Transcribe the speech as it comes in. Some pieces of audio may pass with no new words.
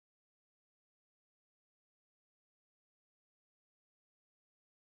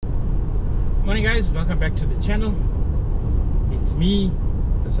Morning guys, welcome back to the channel. It's me,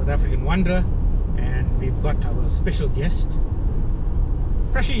 the South African Wanderer, and we've got our special guest,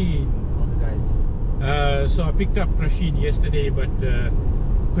 Prasheen. How's it guys? So I picked up Prasheen yesterday, but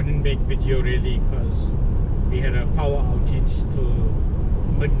couldn't make video really because we had a power outage till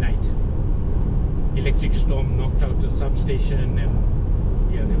midnight. Electric storm knocked out the substation,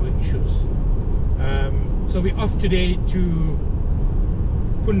 and yeah, there were issues. So we're off today to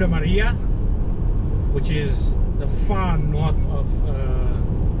Punda Maria, which is the far north of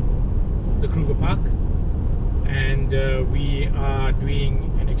the Kruger Park, and we are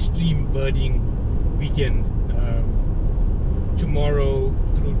doing an extreme birding weekend tomorrow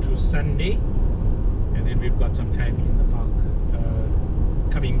through to Sunday, and then we've got some time in the park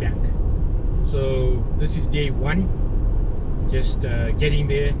coming back. So this is day one, just getting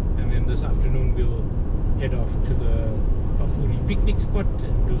there, and then this afternoon we'll head off to the Pafuri picnic spot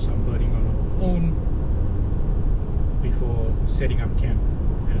and do some birding on our own before setting up camp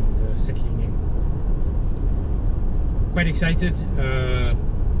and settling in. Quite excited.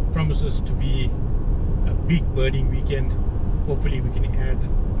 Promises to be a big birding weekend. Hopefully we can add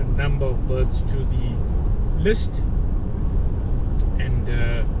a number of birds to the list, and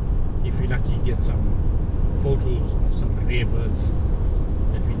if we're lucky, get some photos of some rare birds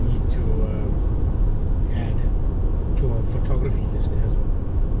that we need to add to our photography list as well.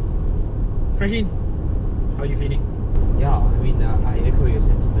 Prasheen, how are you feeling? Yeah, I mean, I echo your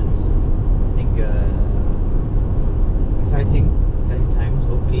sentiments. I think exciting times.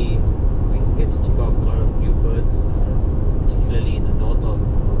 Hopefully we can get to tick off a lot of new birds, particularly in the north of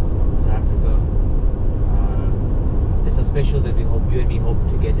South Africa. There's some specials that you and me hope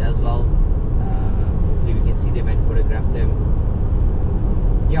to get as well. Hopefully we can see them and photograph them.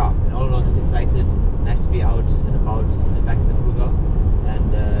 Yeah, and all in all, just excited. Nice to be out and about and back in the Kruger,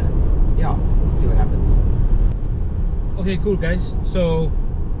 and yeah, let's see what happens. Okay, cool guys, so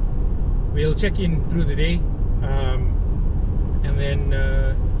we'll check in through the day, and then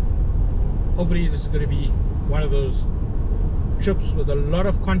hopefully this is going to be one of those trips with a lot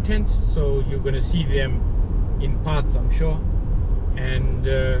of content, so you're going to see them in parts, I'm sure, and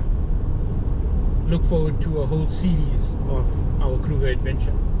look forward to a whole series of our Kruger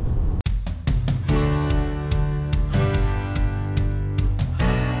adventure.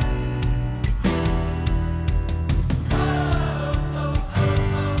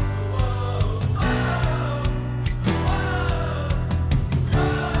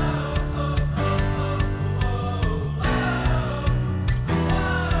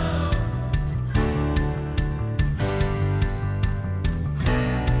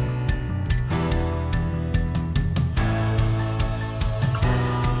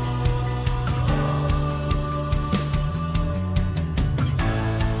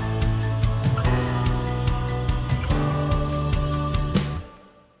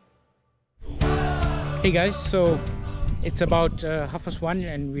 Hey guys, so it's about 1:30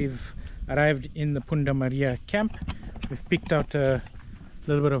 and we've arrived in the Punda Maria camp. We've picked out a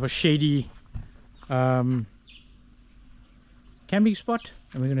little bit of a shady camping spot,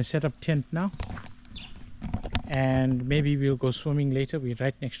 and we're going to set up tent now, and maybe we'll go swimming later. We're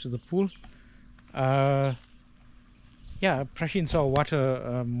right next to the pool. Yeah, Prasheen saw a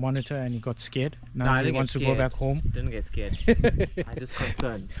water monitor and he got scared. Now he wants to go back home. Didn't get scared. I'm just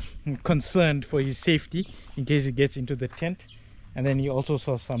concerned. Concerned for his safety in case he gets into the tent. And then he also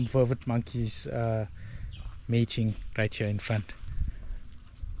saw some vervet monkeys mating right here in front.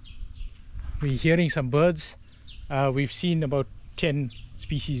 We're hearing some birds. We've seen about 10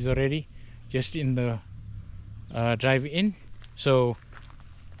 species already just in the drive in. So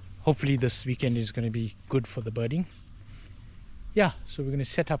hopefully this weekend is going to be good for the birding. Yeah, so we're going to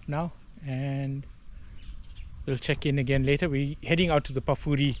set up now and we'll check in again later. We're heading out to the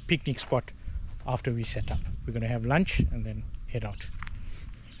Pafuri picnic spot after we set up. We're going to have lunch and then head out.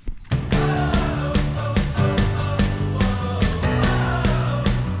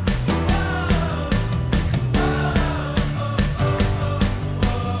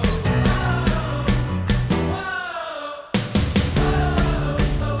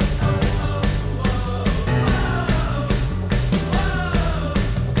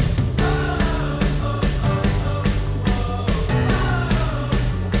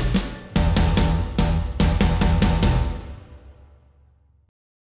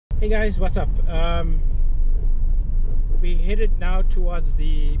 Hey guys, what's up? We headed now towards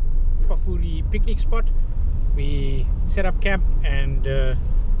the Pafuri picnic spot. We set up camp and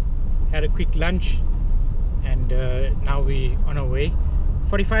had a quick lunch, and now we're on our way.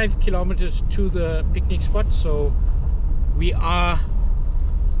 45 kilometers to the picnic spot, so we are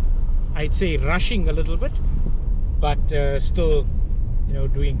I'd say rushing a little bit, but still, you know,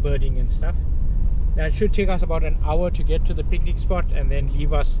 doing birding and stuff. That should take us about an hour to get to the picnic spot, and then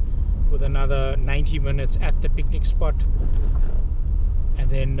leave us with another 90 minutes at the picnic spot. And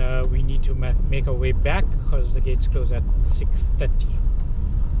then we need to make our way back because the gates close at 6:30.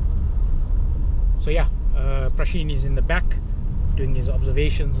 So yeah, Prasheen is in the back doing his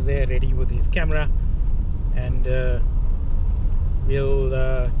observations there, ready with his camera, and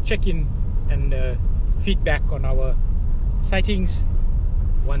we'll check in and feedback on our sightings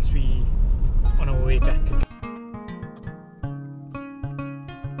once we on our way back.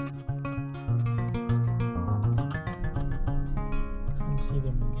 Can't see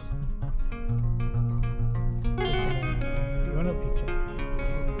them. You want a picture?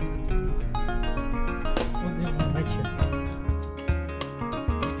 Oh, there's one right here.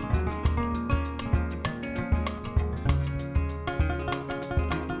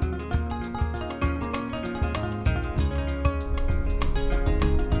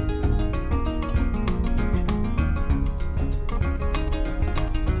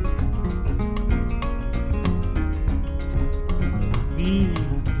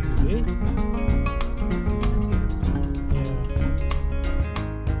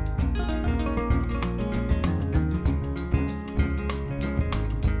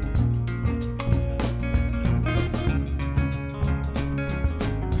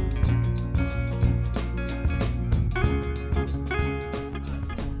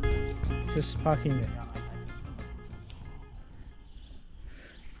 Just parking there.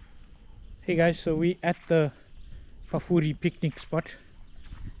 Hey guys, so we at the Pafuri picnic spot.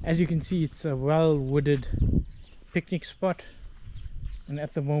 As you can see, it's a well wooded picnic spot, and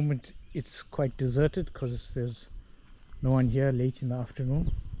at the moment it's quite deserted because there's no one here late in the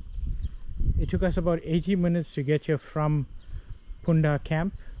afternoon. It took us about 80 minutes to get here from Punda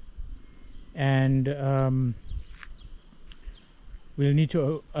camp, and we'll need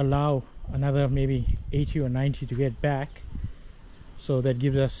to allow another maybe 80 or 90 to get back, so that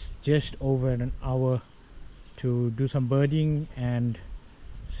gives us just over an hour to do some birding and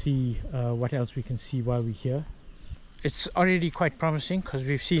see what else we can see while we're here. It's already quite promising because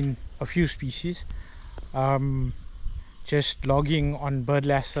we've seen a few species. Just logging on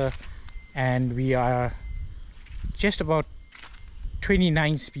Birdlasser, and we are just about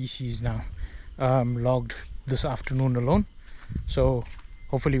 29 species now logged this afternoon alone, so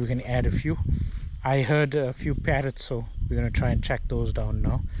hopefully we can add a few. I heard a few parrots, so we're going to try and track those down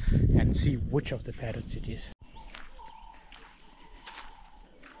now and see which of the parrots it is.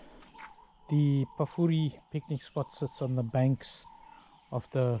 The Pafuri picnic spot sits on the banks of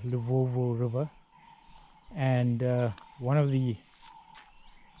the Lethaba River, and one of the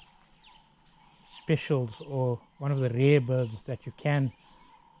specials, or one of the rare birds that you can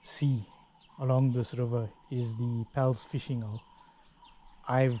see along this river, is the Pel's fishing owl.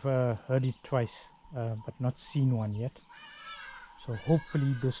 I've heard it twice, but not seen one yet, so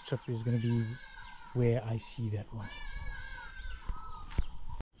hopefully this trip is going to be where I see that one.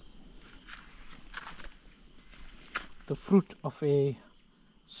 The fruit of a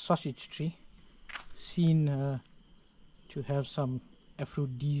sausage tree, seen to have some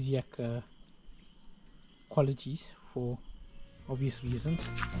aphrodisiac qualities for obvious reasons.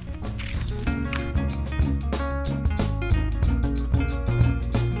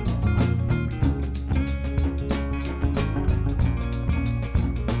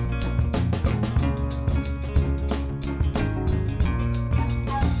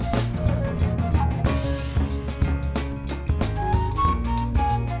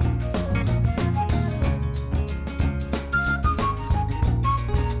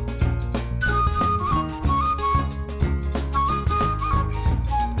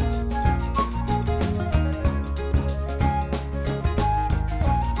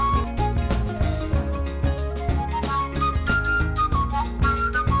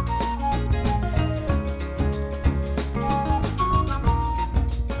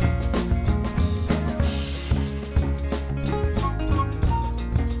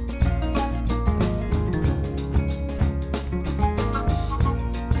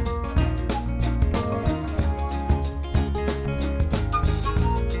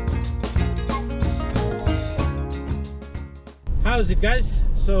 How's it, guys?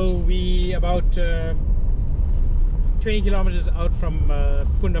 So we about 20 kilometers out from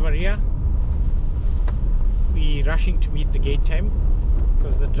Punda Maria. We rushing to meet the gate time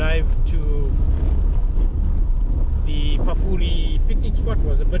because the drive to the Pafuri picnic spot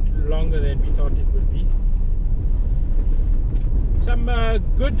was a bit longer than we thought it would be. Some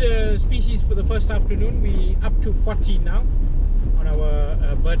good species for the first afternoon. We up to 40 now on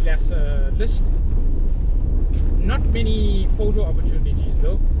our birdlass list. Not many photo opportunities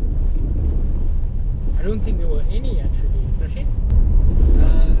though. I don't think there were any actually, Prasheen.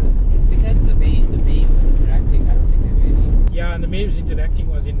 Besides the waves interacting, I don't think there were any. Yeah, and the waves interacting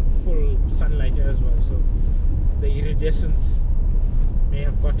was in full sunlight as well, so the iridescence may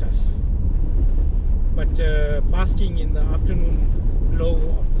have got us. But basking in the afternoon glow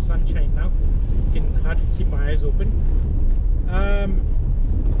of the sunshine now, I can hardly keep my eyes open.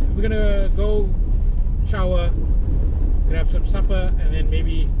 We're gonna go shower, grab some supper, and then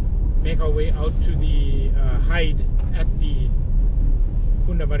maybe make our way out to the hide at the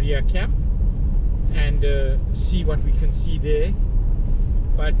Punda Maria camp and see what we can see there.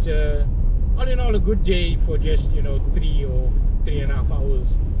 But all in all, a good day for just 3 or 3.5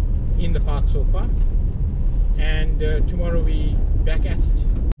 hours in the park so far. And tomorrow we back at it.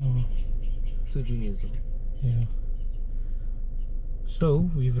 2 juniors though. Yeah. So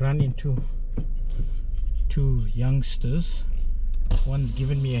we've run into 2 youngsters. One's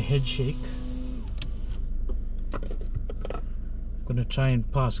given me a head shake. Gonna try and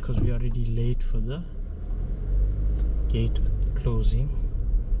pass because we're already late for the gate closing.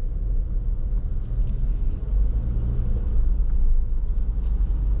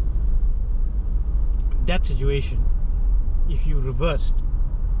 That situation, if you reversed,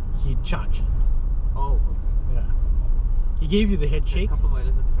 he'd charge. Oh, okay. Yeah. He gave you the head shake. There's a couple of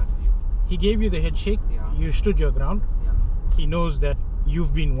elephants in front of you. He gave you the head shake. Yeah. You stood your ground. Yeah. He knows that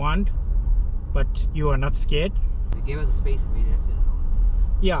you've been warned, but you are not scared. They gave us a space and we left it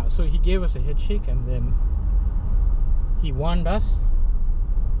alone. Yeah, so he gave us a head shake and then he warned us,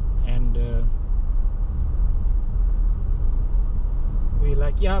 and we're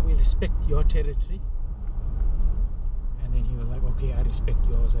like, yeah, we respect your territory. And then he was like, okay, I respect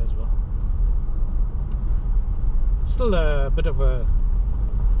yours as well. Still a bit of a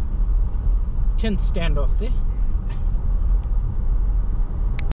tense standoff there.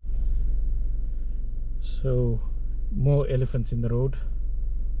 So more elephants in the road,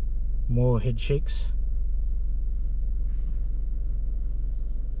 more head shakes.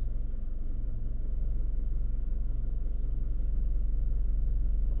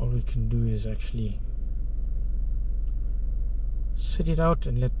 All we can do is actually sit it out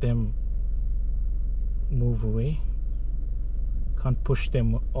and let them move away. Can't push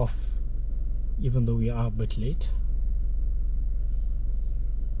them off even though we are a bit late.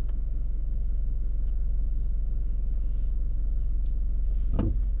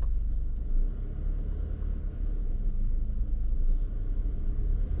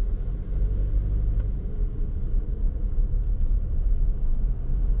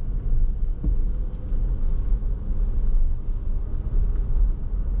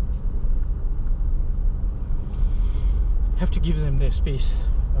 Have to give them their space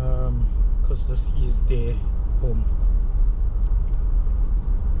because this is their home.